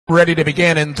Ready to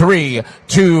begin in 3,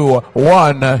 2,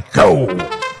 1, go.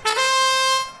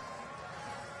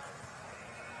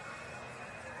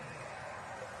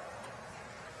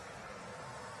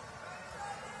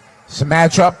 Some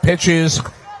matchup pitches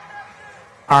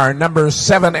are number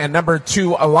 7 and number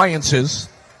 2 alliances.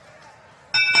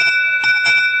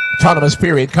 Autonomous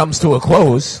period comes to a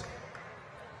close.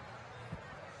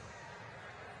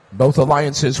 Both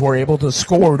alliances were able to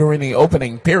score during the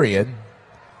opening period.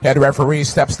 Head referee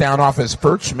steps down off his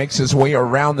perch, makes his way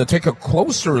around to take a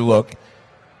closer look,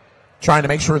 trying to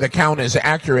make sure the count is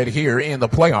accurate here in the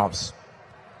playoffs.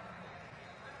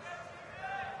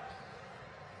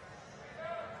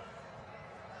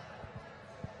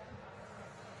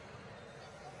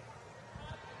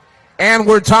 And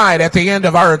we're tied at the end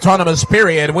of our autonomous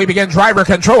period. We begin driver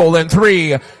control in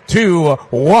 3, 2,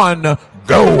 1,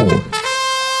 go.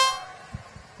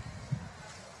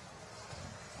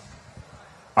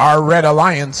 Our Red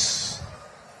Alliance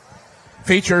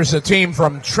features a team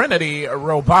from Trinity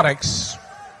Robotics.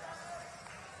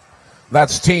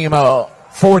 That's team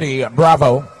 40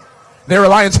 Bravo. Their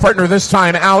alliance partner this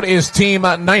time out is team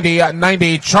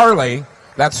 90 Charlie.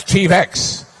 That's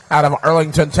T-VEX out of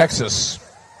Arlington, Texas.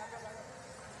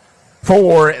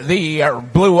 For the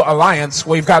Blue Alliance,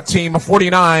 we've got team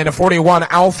 49-41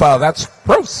 Alpha. That's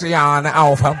Procyon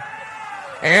Alpha.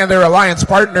 And their alliance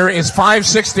partner is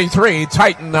 563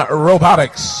 Titan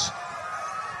Robotics.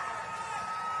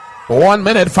 1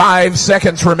 minute, 5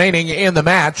 seconds remaining in the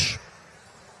match.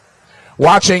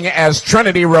 Watching as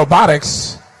Trinity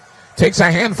Robotics takes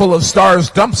a handful of stars,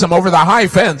 dumps them over the high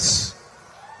fence.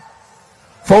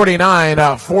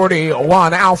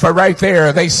 49-41 Alpha right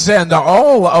there. They send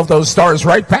all of those stars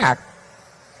right back.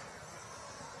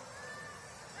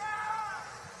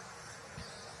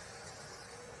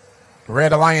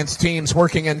 Red Alliance teams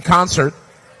working in concert.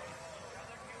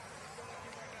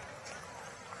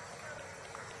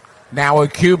 Now a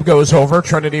cube goes over.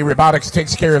 Trinity Robotics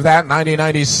takes care of that.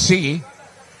 90-90C.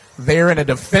 They're in a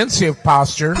defensive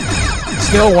posture.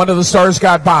 Still, one of the stars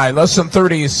got by. Less than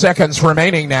 30 seconds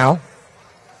remaining now.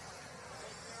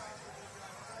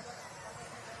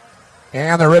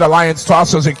 And the Red Alliance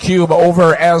tosses a cube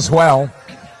over as well.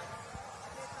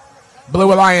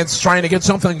 Blue Alliance trying to get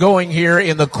something going here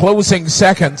in the closing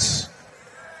seconds.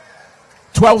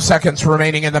 12 seconds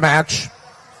remaining in the match.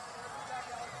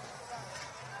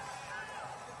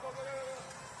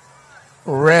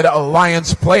 Red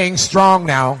Alliance playing strong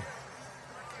now.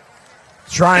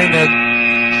 Trying to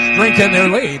strengthen their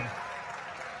lead.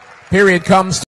 Period comes